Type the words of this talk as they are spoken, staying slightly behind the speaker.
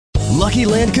Lucky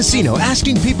Land Casino,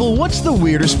 asking people, what's the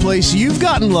weirdest place you've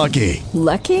gotten lucky?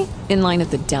 Lucky? In line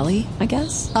at the deli, I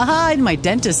guess? Aha, in my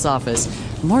dentist's office.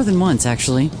 More than once,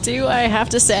 actually. Do I have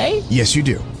to say? Yes, you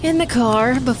do. In the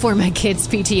car before my kids'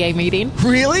 PTA meeting.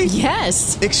 Really?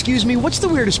 Yes. Excuse me, what's the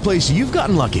weirdest place you've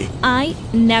gotten lucky? I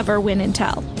never win and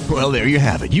tell. Well, there you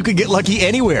have it. You can get lucky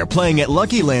anywhere, playing at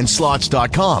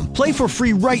LuckyLandSlots.com. Play for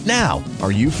free right now.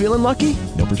 Are you feeling lucky?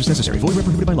 No purchase necessary. Void where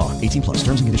prohibited by law. 18 plus.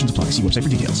 Terms and conditions apply. See website for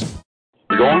details.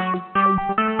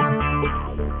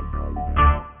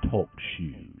 Talk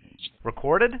shoes.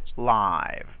 Recorded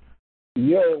live.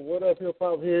 Yo, what up, hip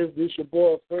hop heads? This your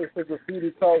boy, First for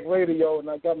Graffiti Talk Radio, and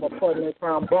I got my partner in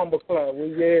crime, Bumbleclaw. Where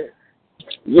you at?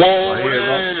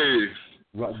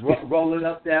 Whoa, rolling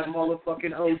up that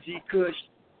motherfucking OG Kush.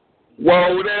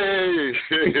 Whoa, hey.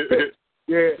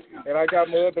 Yeah, and I got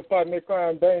my other partner in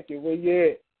crime, Banky. Where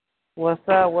you at? What's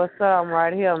up? I'm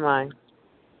right here, man.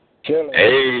 Chilling.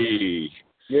 Hey.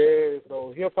 Yeah,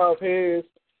 so hip hop heads,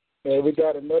 and we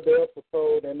got another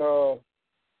episode, and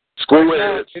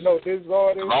Schoolheads. you know, this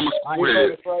artist, I'm a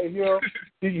schoolhead right here,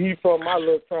 he from my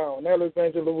little town,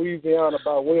 Alexandria, Louisiana,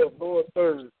 by way of North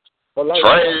Third. But like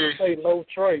I say, no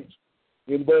Trey.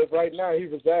 But right now he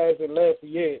resides in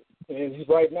Lafayette, and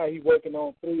right now he's working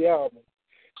on 3 albums.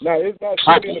 Now it's not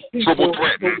too many people.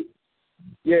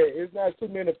 It's not too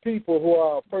many people who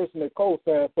are personally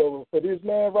co-signed for this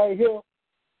man right here.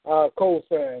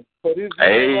 Co-sign. For this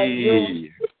man right here,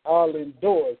 I'll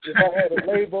endorse. If I had a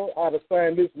label, I'd have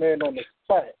signed this man on the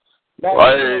spot.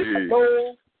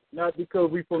 Not because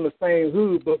we from the same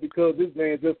hood, but because this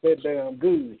man just that damn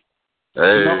good. You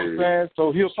know what I'm saying?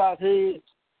 So hip hop heads,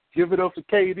 give it up for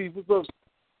KD. What's up?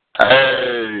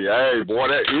 Hey, boy,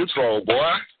 that intro,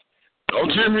 boy. Don't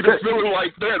give me the feeling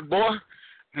like that, boy.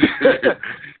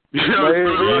 You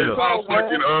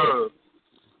know,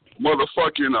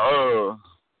 motherfucking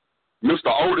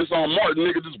Mr. Otis on Martin,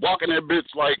 nigga, just walking that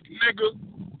bitch like, nigga,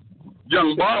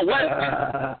 young boy, what?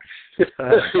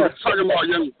 Talking about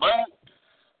young boy.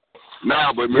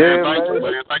 Nah, but man,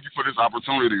 thank you for this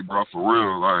opportunity, bro, for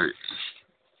real, like.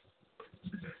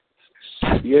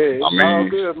 Yeah, it's all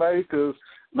good, man, because,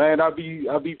 man, I be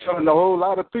telling a whole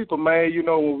lot of people, man, you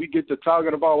know, when we get to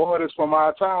talking about artists from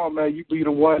our town, man, you be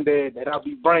the one that I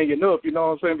be bringing up, you know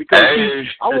what I'm saying? Because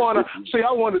I want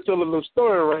to tell a little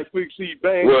story right quick. See,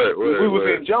 bang, we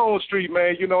was in Jones Street,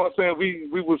 man, you know what I'm saying?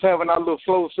 We was having our little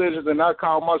flow sessions, and I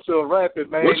called myself rapping,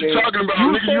 man. What you talking about,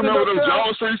 nigga? You remember them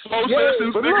Jones Street flow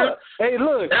sessions, nigga?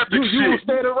 Look, you was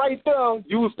standing right there.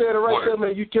 You was standing right there,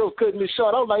 man. You kept cutting it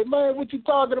short. I was like, man, what you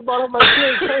talking about? I'm like,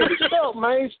 stop,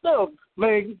 man, stop.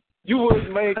 Man, you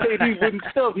wouldn't, man, KD wouldn't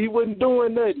stop. He wasn't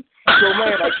doing nothing. So,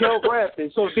 man, I kept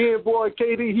rapping. So then, boy,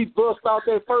 KD, he bust out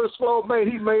that first flow, man.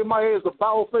 He made my ass a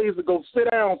bow face and go sit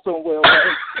down somewhere,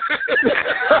 man.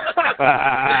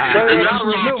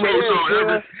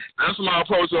 And that's my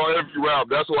approach on every rap.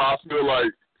 That's why I feel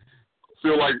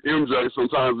like MJ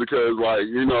sometimes, because, like,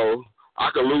 you know, I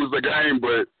could lose the game,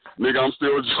 but nigga, I'm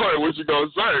still enjoying what you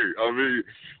gonna say. I mean,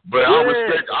 but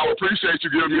I appreciate you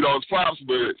giving me those props,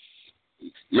 but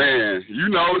man, you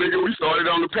know, nigga, we started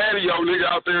on the patio, nigga,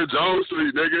 out there in Jones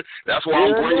Street, nigga. That's why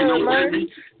I'm bringing them with me.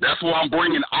 That's why I'm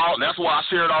bringing out. That's why I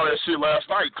shared all that shit last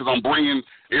night, because I'm bringing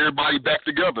everybody back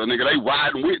together, nnigga. They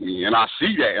riding with me, and I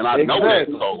see that, and I know that.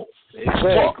 So,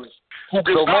 who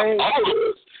can stop all of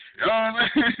us? You know what I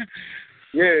mean?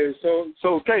 Yeah, so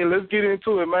okay, let's get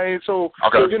into it, man. So,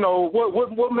 you know,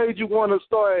 what made you want to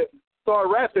start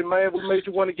rapping, man? What made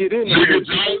you want to get in there? Nigga,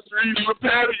 Jones Street in the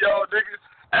patio, nigga.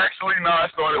 Actually, no, I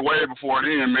started way before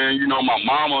then, man. You know, my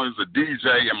mama is a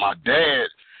DJ, and my dad,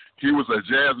 he was a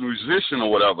jazz musician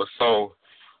or whatever. So,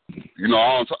 you know,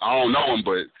 I don't know him,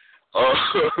 but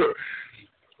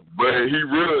but he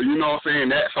really, you know what I'm saying,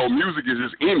 that, so music is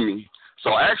just in me.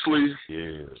 So actually,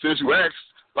 since you asked,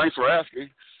 thanks for asking,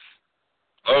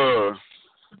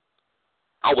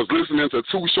 I was listening to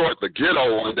Too Short the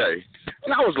Ghetto one day,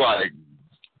 and I was like,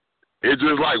 it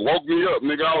just like woke me up,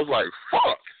 nigga. I was like,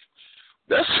 fuck.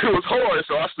 That shit was hard,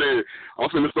 so I said, I'm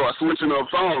finna start switching up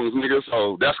songs, nigga.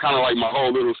 So that's kind of like my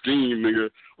whole little scheme, nigga,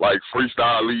 like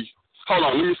freestyle-y. Hold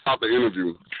on, let me stop the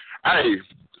interview. Hey,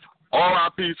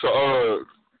 R.I.P.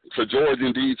 to George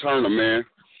and D. Turner, man.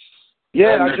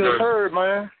 Yeah, I just heard,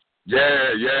 man.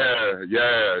 Yeah.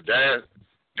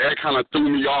 That kind of threw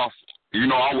me off. You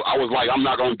know, I was like, I'm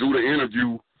not gonna do the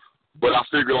interview, but I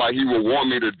figured like he would want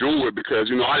me to do it because,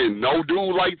 you know, I didn't know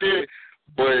dude like that,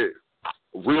 but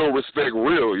real respect,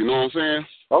 real, you know what I'm saying?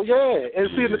 Oh, yeah. And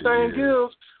see, the thing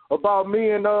is about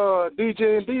me and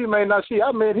DJ and D, man, now, see,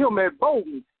 I met him at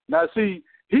Bolton. Now, see,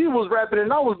 he was rapping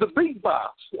and I was the beatbox.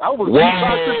 I was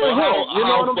beatboxing for him. You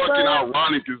know what I'm saying? How fucking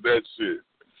ironic is that shit?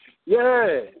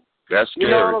 Yeah. That's scary.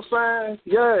 You know what I'm saying?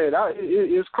 Yeah,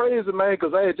 it's crazy, man,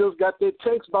 because I had just got that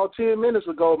text about 10 minutes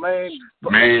ago, man.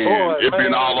 Man, it's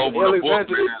been all over the book,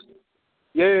 man.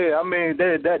 Yeah, I mean,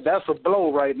 that's a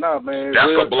blow right now, man.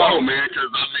 That's a blow, man,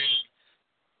 because, I mean,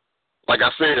 like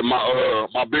I said,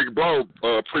 my big bro,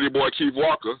 Pretty Boy Keith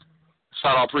Walker,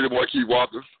 shout out Pretty Boy Keith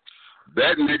Walker,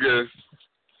 that nigga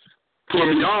put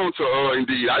me on to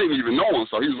Indeed. I didn't even know him,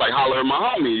 so he was like, holler at my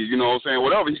homie, you know what I'm saying,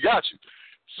 whatever, he got you.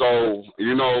 So,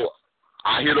 you know,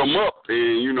 I hit him up,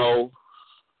 and, you know,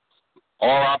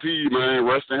 R.I.P., man,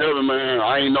 rest in heaven, man.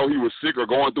 I ain't know he was sick or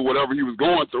going through whatever he was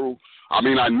going through. I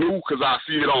mean, I knew because I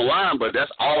see it online, but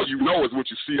that's all you know is what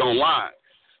you see online.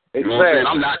 You know what I'm saying?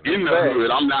 I'm not in the hood.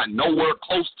 I'm not nowhere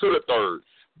close to the third,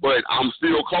 but I'm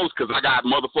still close because I got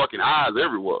motherfucking eyes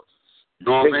everywhere. You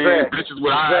know what I'm saying? Bitches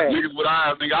with eyes, niggas with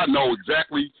eyes, nigga, I know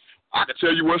exactly. I can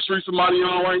tell you what street somebody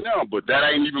on right now, but that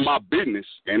ain't even my business.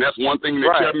 And that's one thing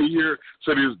that kept me here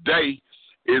to this day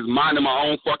is minding my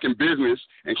own fucking business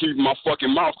and keeping my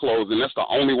fucking mouth closed. And that's the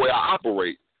only way I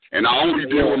operate. And I only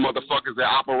deal with motherfuckers that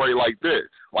operate like that,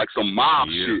 like some mob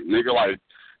shit, nigga, like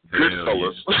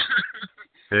Goodfellas.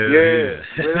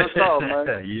 Real talk,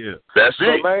 man. Yeah. That's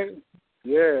it. Man,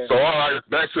 yeah. So, all right,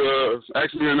 back to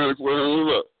ask me another question.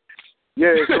 Look.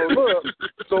 Yeah, so look,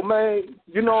 so man,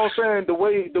 you know what I'm saying? The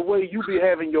way you be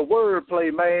having your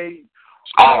wordplay, man.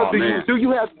 Man. Do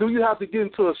you have to get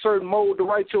into a certain mode to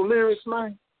write your lyrics,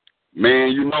 man?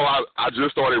 Man, you know, I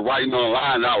just started writing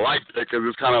online, and I like that because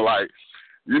it's kind of like,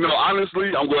 you know,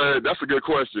 honestly, I'm glad. That's a good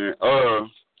question.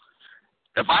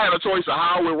 If I had a choice of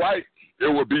how I would write,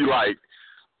 it would be like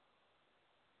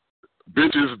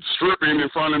bitches stripping in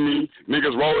front of me,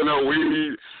 niggas rolling up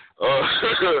weed.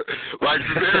 Like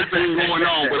everything going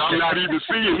on, but I'm not even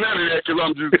seeing none of that because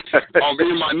I'm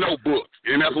in my notebook,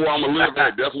 and that's where I'm going to live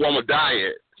at. That's where I'm going to die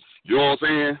at. You know what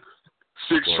I'm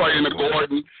saying? 6 Trey in the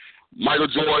Gordon, Michael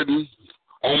Jordan,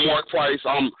 on Mark Price.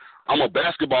 I'm a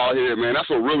basketball head, man. That's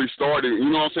what really started.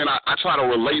 You know what I'm saying? I try to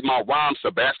relate my rhymes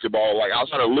to basketball. Like, I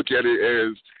try to look at it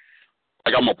as,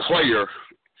 like, I'm a player.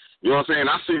 You know what I'm saying?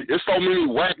 I see it's so many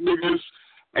whack niggas.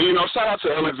 And, you know, shout out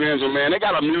to Alexandra, man. They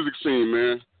got a music scene,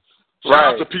 man. Shout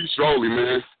out to Pete Stroley,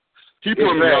 man. He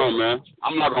put me on, man.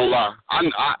 I'm not gonna lie. I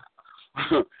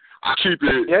keep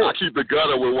it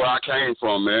gutter with where I came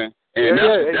from, man. And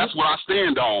that's what I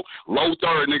stand on. Low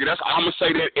third, nigga. I'm gonna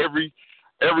say that every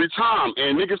time.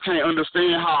 And niggas can't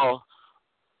understand how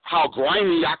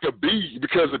grimy I could be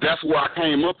because that's where I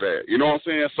came up at. You know what I'm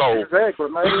saying? So exactly,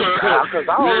 man. Because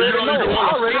I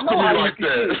already know how you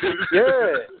can.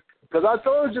 Yeah. Because I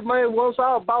told you, man, once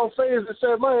I about phased and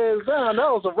set my ass down, that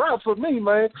was a wrap for me,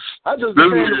 man. I just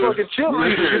became the fucking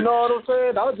cheerleader, you know what I'm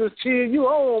saying? I was just cheering you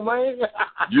on, man.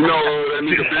 You know, that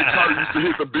nigga Big Carter used to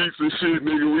hit the beats and shit,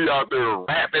 nigga. We out there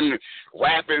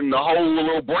rapping the whole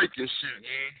little break and shit,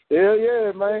 man. Hell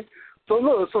yeah, man. So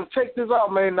look, check this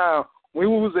out, man, now. When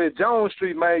we was at Jones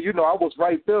Street, man, you know, I was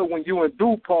right there when you and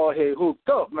DuPont had hooked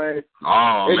up, man.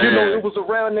 Oh, and, man. you know, it was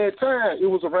around that time.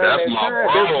 That's my bro.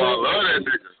 I love that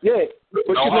nigga. Yeah.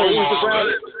 But, no, you know, it was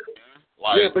around...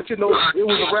 Yeah, but, you know, it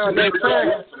was around that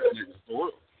time.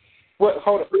 What?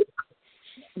 Hold on.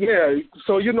 Yeah,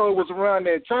 so, you know, it was around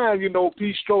that time, you know,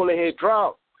 P. Stroller had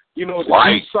dropped, you know, the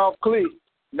Deep South Click.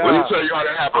 Now, let me tell you how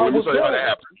that happened.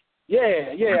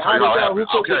 Yeah.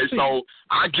 Okay, so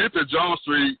I get to Jones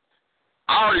Street.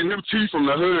 I already knew T from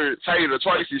the hood, Tater,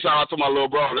 Tracy. Shout out to my little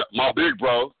bro, my big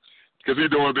bro, because he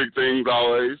doing big things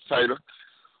always, Tater.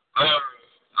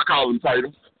 I call him Tater.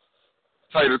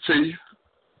 Tater T.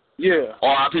 Yeah.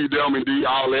 R.I.P. Delman D,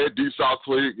 all that, Deep South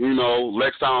Click, you know,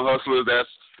 Lextown Hustlers,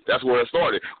 that's where it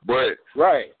started. But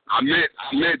I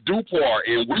met Dupart,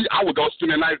 and I would go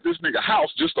spend the night at this nigga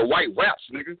house, just the white raps,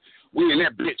 nigga. We in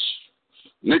that bitch.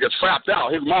 Nigga trapped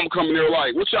out. His mama coming there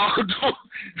like, what y'all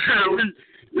doing?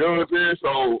 You know what I'm saying?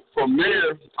 So from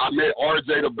there, I met RJ.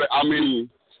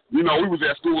 You know, we was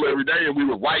at school every day, and we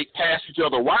would write past each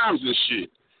other rhymes and shit.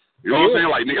 You know what I'm saying?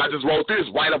 Like, nigga, I just wrote this,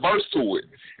 write a verse to it.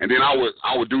 And then I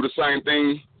would do the same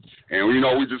thing, and, you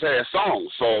know, we just had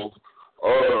songs. So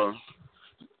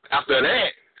after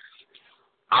that,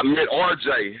 I met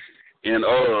RJ, and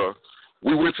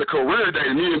we went to Career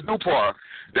Day, me and Dupart.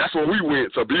 That's where we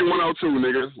went, to B102,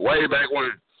 nigga, way back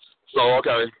when. So,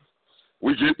 okay.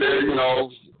 We get there, you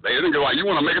know, they nigga like, you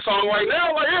want to make a song right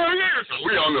now? Like, hell yeah. So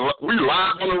we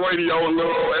live on the radio and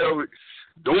little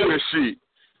doing this shit.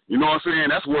 You know what I'm saying?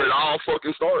 That's where it all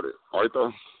fucking started, right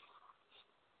there.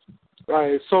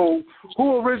 Right. So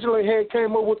who originally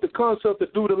came up with the concept to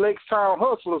do the Lextown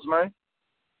Hustlers, man?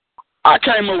 I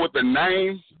came up with the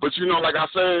name, but like I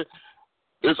said,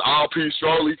 it's all P.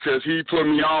 Shirley because he put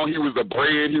me on. He was the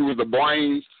bread. He was the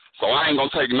brains. So I ain't going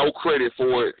to take no credit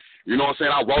for it. You know what I'm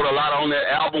saying? I wrote a lot on that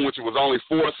album, which was only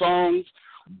 4 songs.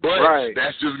 But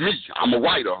that's just me. I'm a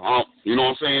writer. You know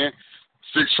what I'm saying?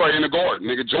 6 Trey in the garden,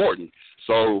 nigga Jordan.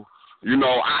 So,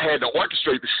 I had to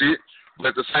orchestrate the shit. But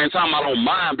at the same time, I don't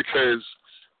mind because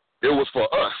it was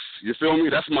for us. You feel me?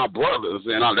 That's my brothers.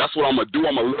 And that's what I'm going to do.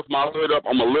 I'm going to lift my hood up.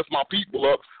 I'm going to lift my people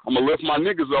up. I'm going to lift my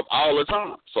niggas up all the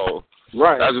time. So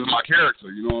that's just my character.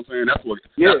 You know what I'm saying? That's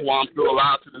why I'm still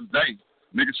alive to this day.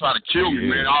 Niggas try to kill me,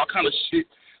 man. All kind of shit.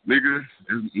 Nigga,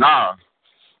 nah.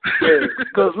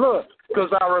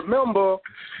 Because I remember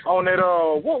on that,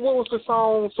 what was the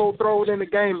song, So Throw It in the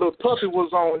Game, Lil Puppy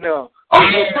was on there. Oh,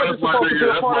 yeah, that's my nigga.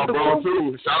 That's my bro,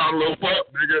 too. Shout out to Lil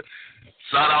Pup, nigga.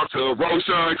 Shout out to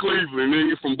Roshan Cleveland,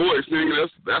 nigga, from Boyce, nigga.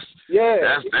 That's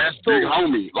big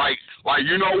homie. Like,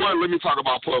 you know what? Let me talk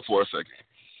about Pup for a second.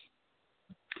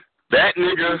 That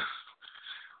nigga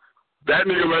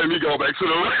made me go back to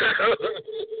the lab.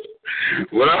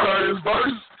 When I heard his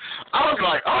verse, I was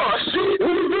like, oh, shit,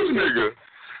 who is this nigga?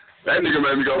 That nigga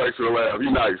made me go back to the lab. He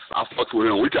nice. I fucked with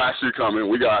him. We got shit coming.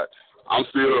 We got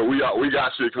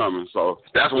shit coming. So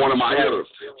that's one of my hitters.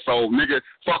 So, nigga,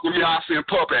 fuck with me, I'll send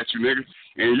Pup at you, nigga.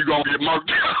 And you gonna get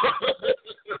murked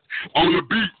on the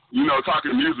beat,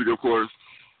 talking music, of course.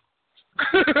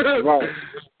 Right.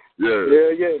 Yeah.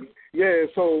 Yeah,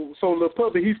 so Lil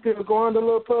Puppy, he still go under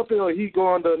Lil Puppy, or he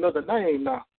go under another name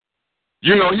now?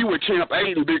 He with Camp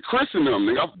 8 and Big Chris and them,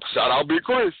 nigga. Shout out Big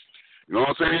Chris. You know what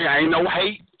I'm saying? Ain't no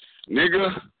hate,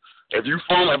 nigga. If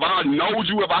I know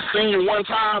you, if I seen you one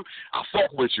time, I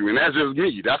fuck with you, and that's just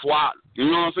me. That's why, you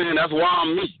know what I'm saying? That's why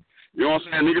I'm me. You know what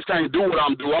I'm saying? Niggas can't do what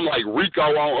I'm doing. I'm like Rico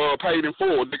on Paid in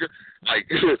Full, nigga. Like,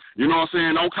 you know what I'm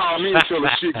saying? Don't call me until the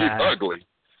shit gets ugly.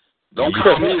 Don't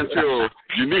call me until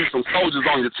you need some soldiers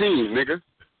on your team, nigga.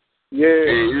 Yeah.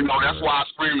 And, that's why I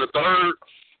scream the third.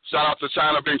 Shout out to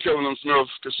China, been killing them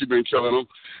Smiths, because she been killing them.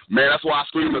 Man, that's why I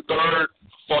scream the third.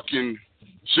 Fucking,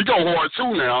 she go hard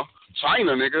too now.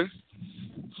 China, nigga.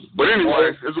 But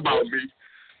anyway, it's about me.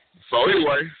 So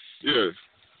anyway, yeah.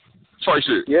 Try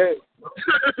shit. Yeah.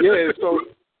 Yeah, so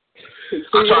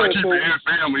I try to keep it in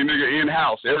family, nigga,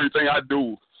 in-house. Everything I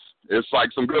do, it's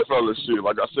like some Goodfellas shit.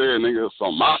 Like I said, nigga,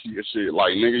 some mafia shit.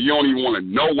 Like, nigga, you don't even want to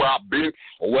know where I've been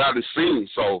or where I've seen.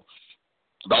 So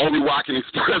the only way I can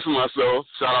express myself,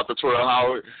 shout out to Troy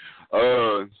Howard,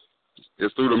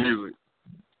 is through the music.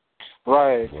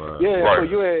 Right. Yeah, right.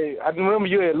 So I remember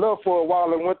you had left for a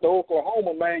while and went to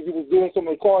Oklahoma, man. You was doing some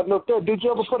recording up there. Did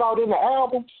you ever put out any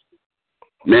album?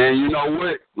 Man, you know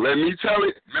what? Let me tell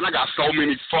it. Man, I got so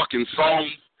many fucking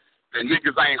songs that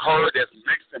niggas ain't heard that's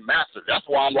mixed and mastered. That's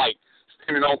why I'm like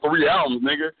standing on 3 albums,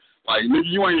 nigga. Like, nigga,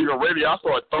 you ain't even ready. I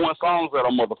started throwing songs at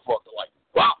a motherfucker. Like,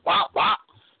 wop, wop, wop.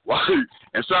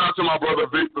 And shout out to my brother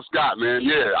Victor Scott, man.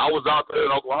 Yeah, I was out there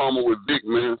in Oklahoma with Vic,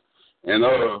 man. And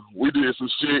we did some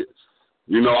shit.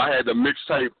 I had the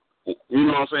mixtape, you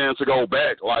know what I'm saying, to go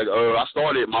back. Like, I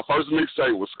started, my first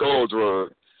mixtape was Skull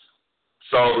Drug.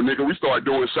 So, nigga, we started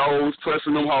doing shows,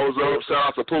 pressing them hoes up. Shout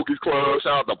out to Pookie's Club.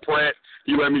 Shout out to Pratt.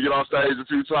 He let me get on stage a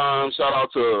few times. Shout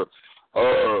out to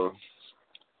all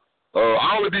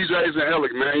the DJs in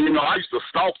Ellick, man. I used to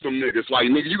stalk them niggas. Like,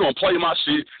 nigga, you gonna play my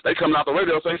shit. They coming out the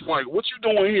radio station like, what you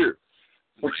doing here?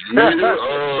 Nigga,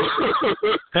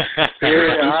 yeah,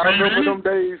 I remember them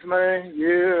days, man.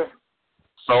 Yeah.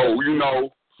 So,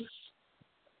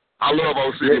 I love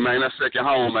Old City, man. That's second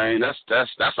home, man. That's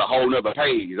a whole nother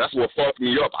page. That's what fucked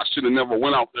me up. I should have never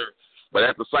went out there. But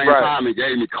at the same time, it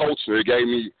gave me culture. It gave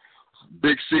me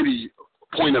big city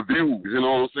point of view. You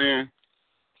know what I'm saying?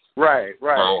 Right.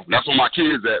 So that's where my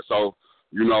kids at. So,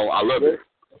 I love it.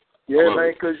 Yeah,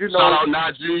 man, because, Shout out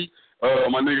Najee,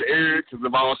 my nigga Eric, because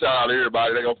if I don't shout out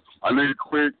everybody, they go, my nigga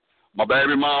Quick, my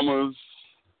baby mamas,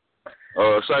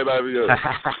 Shay Baby,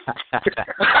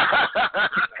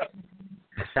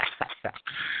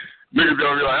 Niggas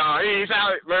gonna be like, oh, he ain't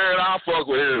shouting, man, I'll fuck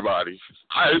with everybody.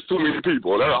 It's too many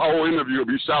people. That whole interview will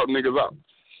be shouting niggas out.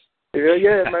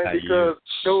 Yeah, man, because,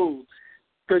 dude,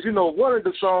 one of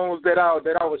the songs that I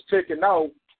was checking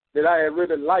out that I had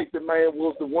really liked, man,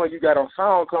 was the one you got on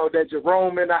SoundCloud, that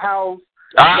Jerome in the House.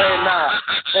 Man,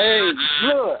 hey,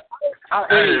 look.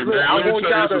 Man, I want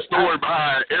y'all to... There's a story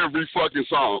behind every fucking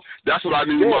song. That's what I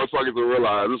need motherfuckers to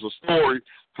realize. There's a story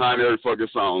behind every fucking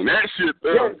song. That shit,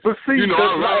 but see,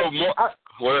 I love more...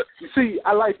 What? See,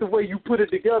 I like the way you put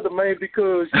it together, man,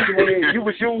 because you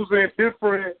was using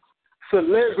different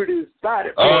celebrities'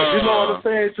 body parts, you know what I'm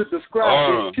saying, to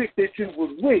describe this chick that you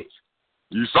was with.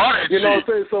 You saw that You shit. know what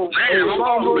I'm saying? So, Man,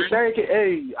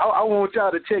 I want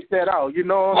y'all to check that out. You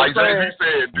know what I'm saying? Like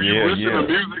JB said, do you listen to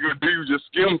music or do you just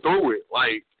skim through it?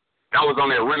 Like, that was on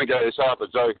that Renegade. Shout out to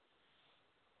Jay.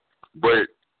 But,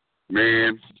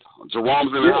 man,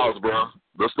 Jerome's in the house, bro.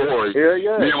 The story.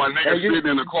 Yeah. Me and my nigga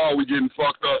sitting in the car, we getting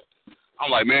fucked up.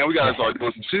 I'm like, man, we got to start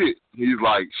doing some shit. He's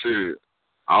like, shit,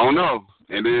 I don't know.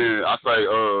 And then I say,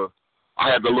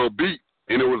 I had the little beat,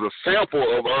 and it was a sample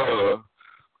of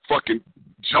fucking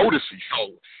Jodeci.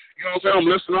 So, you know what I'm saying? I'm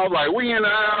listening. I was like, we in the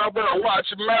house, better watch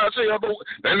your mouth.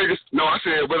 That nigga, no, I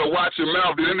said, better watch your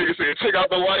mouth. Then that nigga said, check out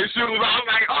the white shoes. I was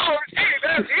like, oh, shit,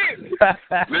 that's it.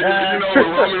 Nigga, you know,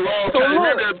 Roman Ross can't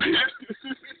hear that bitch.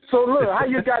 So, look, how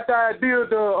you got the idea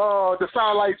to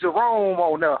sound like Jerome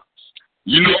on there?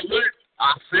 You know what?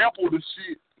 I sampled the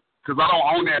shit because I don't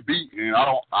own that beat, and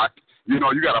you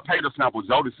know, you got to pay to sample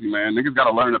Jodeci, man. Niggas got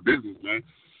to learn the business, man.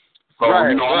 So,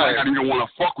 you know, I might not even want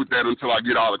to fuck with that until I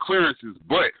get all the clearances,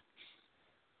 but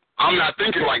I'm not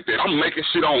thinking like that. I'm making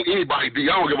shit on anybody's beat.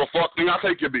 I don't give a fuck. Then I'll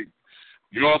take your beat.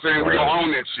 You know what I'm saying? We gonna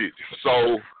own that shit.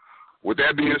 So, with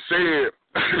that being said,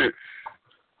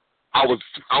 I was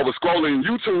scrolling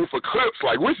YouTube for clips,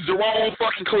 like, which Jerome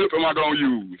fucking clip am I gonna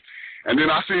use? And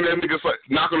then I seen that nigga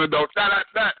knock on the door,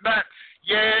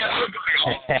 yeah.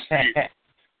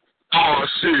 Oh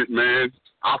shit, man.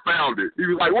 I found it. He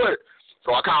was like, what?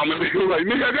 So I called him and he was like,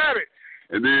 nigga, I got it.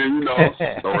 And then, you know,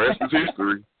 the rest is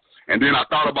history. And then I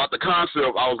thought about the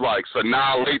concept. I was like,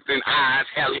 Sanaa Lathan eyes,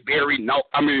 Halle Berry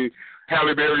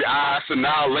eyes,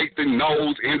 Sanaa Lathan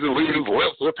nose, Angelina's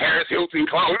lips with Paris Hilton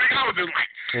clothes. I was just like,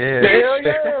 hell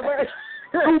yeah,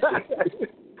 man.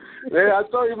 Man, I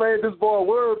tell you, man, this boy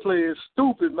wordplay is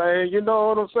stupid, man. You know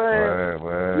what I'm saying?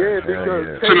 Yeah,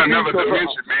 because to another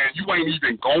dimension, man. You ain't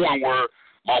even going where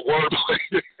my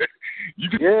wordplay.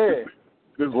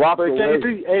 Just lock it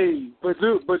away. Hey, but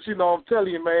you know, I'm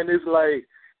telling you, man, it's like,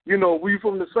 you know, we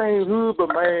from the same hood,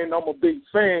 but man, I'm a big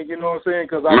fan. You know what I'm saying?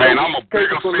 Because I'm a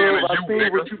bigger fan of I you, seen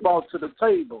nigga. what you brought to the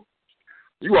table.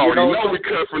 You already know we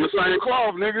cut from the same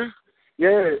cloth, nigga.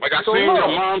 Yeah. Like I seen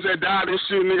your moms that died and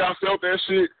shit, nigga. I felt that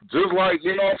shit just like,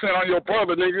 you know what I'm saying, on your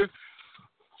brother, nigga.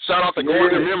 Shout out to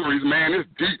Going to Memories, man. It's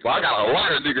deep. I got a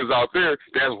lot of niggas out there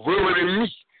that's realer than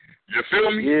me. You feel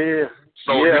me? Yeah.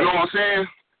 So, you know what I'm saying?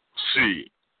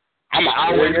 Shit. I'ma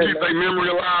always keep their memory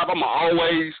alive. I'ma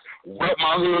always rep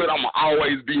my hood. I'ma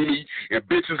always be me. And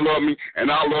bitches love me. And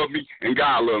I love me. And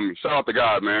God love me. Shout out to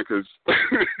God, man, because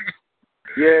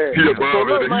he above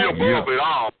it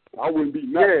all. I wouldn't be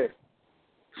nothing. Yeah.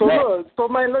 So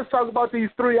man, let's talk about these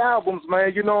 3 albums,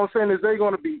 man. You know what I'm saying? Is they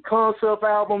going to be concept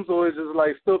albums, or is it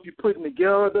like stuff you're putting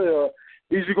together? Or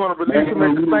is you going to release them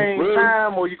at the same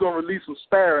time, or you going to release them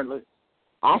sparingly?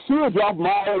 I should drop them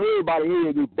all over everybody here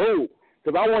and just boom,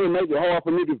 because I want to make it hard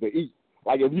for niggas to eat.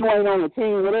 Like, if you ain't on the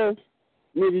team with us,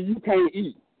 nigga, you can't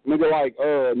eat. Nigga, like,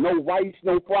 no rice,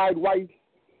 no fried rice.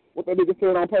 What that nigga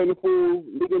said on Pay the Fool?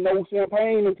 Nigga, no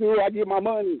champagne until I get my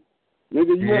money.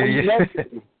 Nigga, you won't eat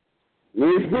nothing.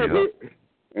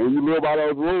 And you live by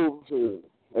those rules,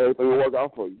 everything will work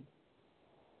out for you.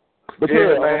 But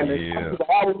man,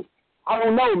 I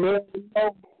don't know, man. You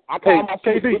know, I call my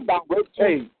KD.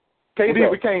 Hey, KD,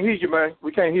 we can't hear you, man.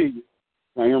 We can't hear you.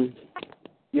 Can you hear me?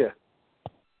 Yeah.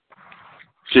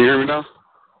 Can you hear me now?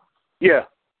 Yeah.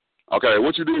 Okay,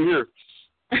 what you didn't hear?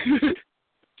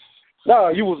 No,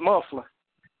 you was muffling.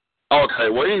 Okay,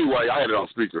 well, anyway, I had it on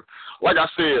speaker. Like I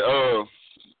said,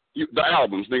 the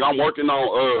albums, nigga, I'm working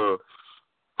on,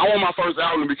 I want my first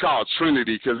album to be called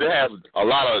Trinity, because it has a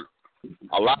lot of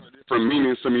different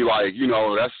meanings to me, like, you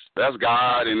know, that's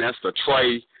God, and that's the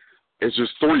Trey. It's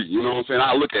just 3, you know what I'm saying?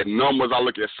 I look at numbers, I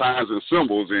look at signs and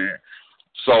symbols, and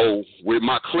so with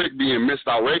my clique being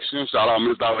Misdirection, shout out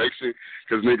Misdirection,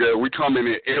 because, nigga, we come in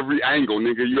at every angle,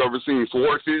 nigga. You ever seen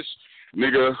Swordfish?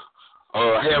 Nigga,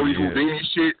 Harry Houdini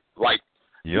shit? Like,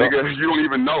 nigga, you don't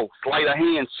even know. Sleight of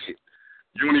hand shit.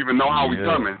 You don't even know how we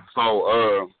coming.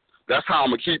 So that's how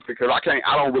I'm going to keep it, because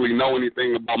I don't really know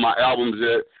anything about my albums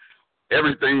yet.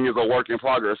 Everything is a work in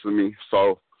progress for me.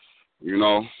 So, you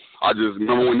know, I just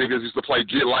remember when niggas used to play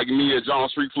Get Like Me at John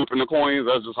Street flipping the coins.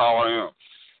 That's just how I am.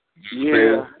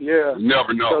 Yeah.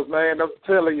 Never know. Because, man, I'm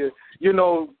telling you, you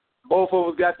know, both of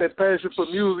us got that passion for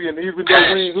music, and even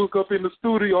though we ain't hook up in the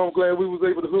studio, I'm glad we was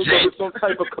able to hook up with some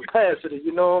type of capacity.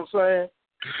 You know what I'm saying?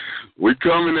 We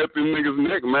coming at them niggas'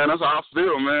 neck, man. That's how I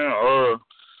feel, man.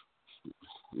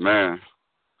 Man,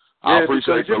 I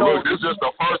appreciate you. Look, this is just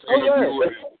the first interview.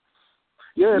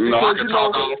 Yeah, you know, I can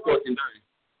talk all fucking day.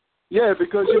 Yeah,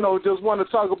 because, just want to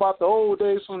talk about the old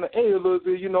days from the A a little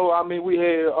bit. We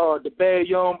had the Bad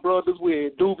Young Brothers, we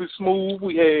had Doobie Smooth,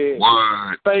 we had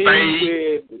Fade,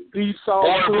 we had Beef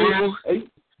Sauce Blue.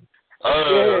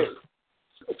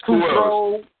 Two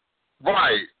Roll.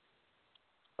 Right.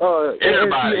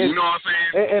 Everybody, you know what I'm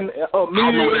saying? I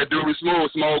remember that Doobie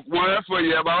Smooth, smoke one for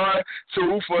you, boy,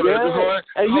 two for the hood.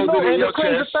 And the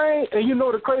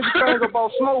crazy thing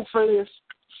about Smokefest.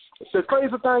 The crazy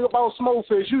thing about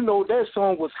Smokefest, that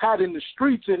song was hot in the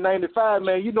streets in '95,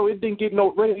 man. It didn't get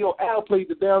no radio airplay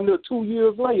to down there 2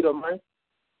 years later, man.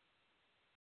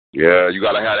 Yeah, you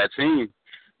gotta have that team.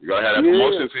 You gotta have that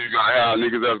promotion team. You gotta have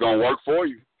niggas that's gonna work for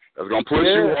you. That's gonna push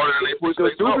you harder than they push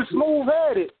themselves. Doobie Smooth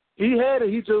had it. He had it.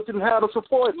 He just didn't have the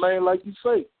support, man, like you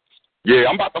say. Yeah,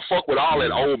 I'm about to fuck with all that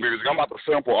old music. I'm about to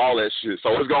sample all that shit.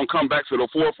 So it's gonna come back to the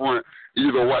forefront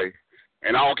either way.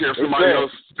 And I don't care if somebody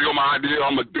else steal my idea,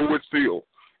 I'm going to do it still.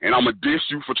 And I'm going to dish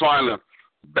you for trying to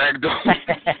backdoor.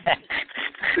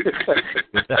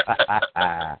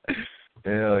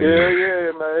 Hell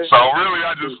yeah, man. So really,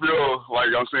 I just feel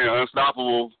like I'm saying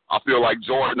unstoppable. I feel like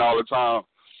Jordan all the time.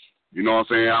 You know what I'm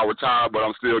saying? I retired, but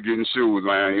I'm still getting shoes,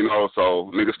 man. So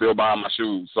niggas still buying my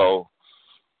shoes. So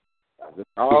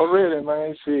already,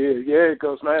 man. Shit,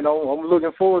 because man, I'm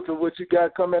looking forward to what you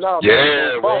got coming out.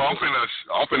 Yeah, bro, I'm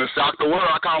finna shock the world.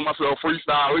 I call myself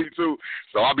Freestyle Elite too,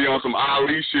 so I'll be on some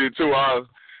Ali shit too. I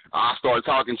start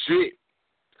talking shit.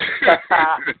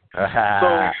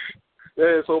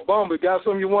 So Bumble, got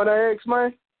something you want to ask,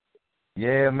 man?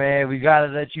 Yeah, man, we gotta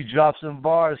let you drop some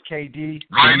bars, KD.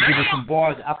 Right Can you now? give us some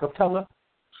bars a cappella?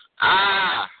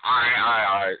 All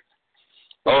right.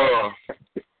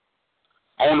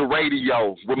 On the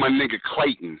radio with my nigga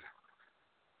Clayton.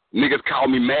 Niggas call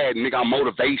me mad, nigga, I'm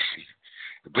motivation.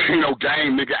 But ain't no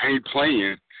game, nigga ain't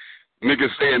playing.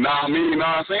 Niggas saying, nah, me, you know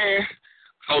what I'm saying?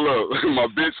 Hold up, my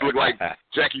bitch look like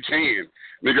Jackie Chan.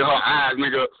 Nigga, her eyes,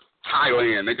 nigga,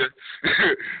 Thailand, nigga.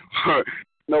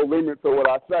 No limit to what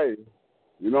I say.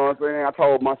 You know what I'm saying? I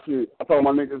told my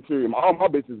niggas shit. All my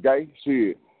bitches gay.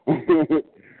 Shit.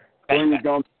 Queen's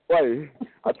gonna play.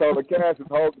 I told the Cash,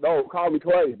 no, call me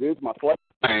Clay. This is my slave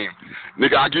name.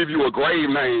 Nigga, I give you a grave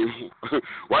name.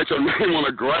 Write your name on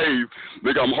a grave.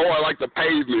 Nigga, I'm hard like the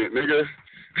pavement, nigga.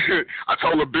 I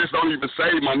told the bitch, don't even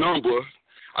save my number.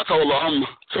 I told her I'm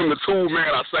Tim the Tool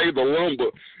Man, I save the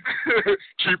lumber.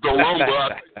 Keep the lumber, I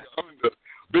take the under.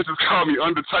 Bitches call me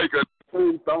Undertaker,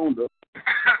 Tombstone.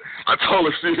 I told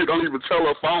her shit, don't even tell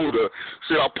her phone her.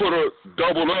 Shit, I put her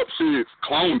doubled up, shit,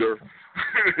 cloned her. I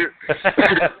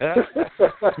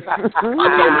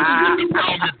told her shit, just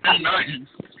call me B Nice.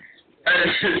 Hey,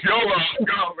 yo, man,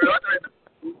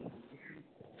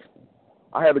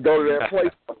 I had to go to that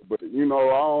place, but I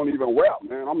don't even rap,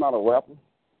 man. I'm not a rapper.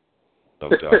 No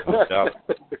doubt.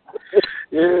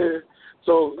 Yeah.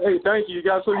 So, hey, thank you. You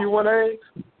got something you want to ask?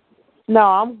 No,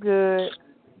 I'm good.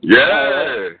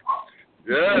 Yeah.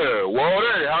 Well,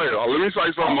 hey, let me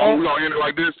say something. We're going to end it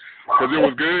like this because it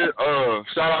was good.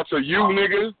 Shout out to you,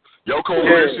 nigga, your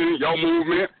coalition, your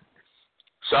movement.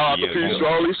 Shout out to P.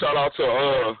 Stroley. Shout out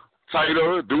to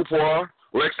Tater, Dupont,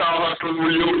 Lextown Hustlers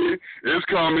reunion. It's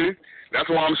coming. That's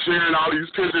why I'm sharing all these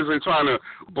pictures and trying to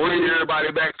bring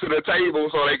everybody back to the table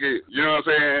so they can, you know what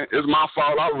I'm saying? It's my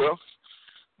fault I left.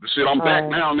 The shit, I'm back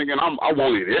now, nigga, and I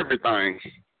wanted everything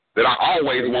that I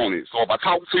always wanted. So if I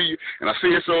talk to you and I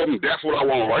see something, that's what I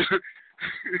want, right?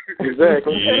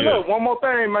 Exactly. Yeah. Hey, look, one more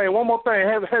thing, man.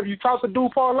 Have you talked to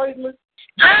Dupont lately?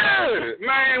 Yeah,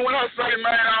 man, when I say,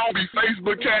 man, I don't be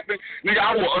Facebook capping, nigga,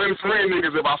 I will unfriend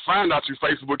niggas if I find out you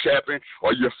Facebook capping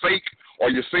or you're fake or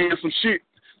you're saying some shit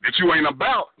that you ain't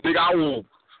about. Nigga, I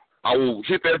will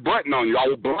hit that button on you. I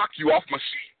will block you off my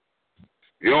shit.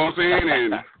 You know what I'm saying?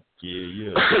 And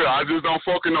yeah. I just don't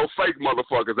fucking no fake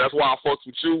motherfuckers. That's why I fucks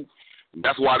with you.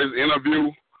 That's why this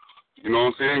interview, you know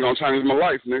what I'm saying, gonna change my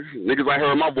life, nigga. Niggas ain't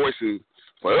heard my voice in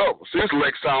forever, since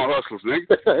Lextown Hustlers,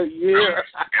 nigga. Yeah.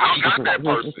 I'm not that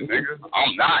person, nigga.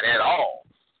 I'm not at all.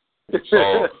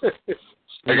 So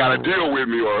they gotta deal with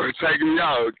me or take me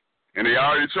out. And they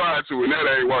already tried to, and that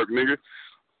ain't work, nigga.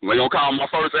 They gonna call my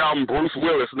first album Bruce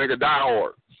Willis, nigga, Die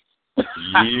Hard.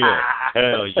 Yeah.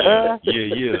 Hell yeah.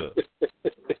 Yeah.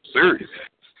 Serious.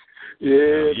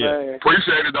 Yeah, man.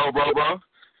 Appreciate it, though, bro.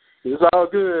 It's all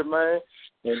good, man.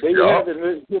 And there you have it.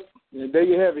 And there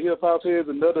you have it. Hip Hop Here's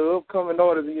another upcoming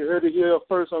artist. You heard it here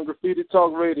first on Graffiti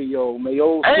Talk Radio. May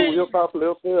old school hip hop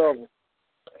live forever.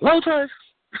 Long time.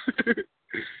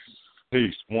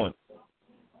 Peace. One.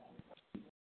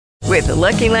 With the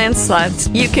Lucky Land Slots,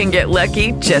 you can get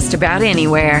lucky just about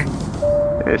anywhere.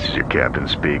 This is your captain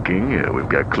speaking. We've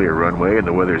got clear runway and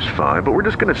the weather's fine, but we're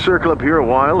just going to circle up here a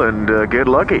while and get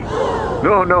lucky.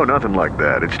 No, nothing like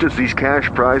that. It's just these cash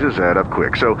prizes add up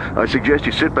quick. So I suggest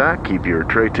you sit back, keep your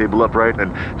tray table upright,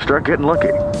 and start getting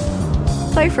lucky.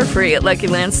 Play for free at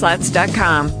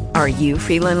LuckyLandSlots.com. Are you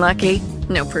feeling lucky?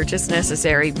 No purchase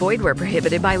necessary. Void where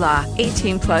prohibited by law.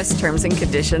 18+ terms and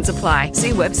conditions apply.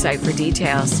 See website for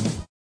details.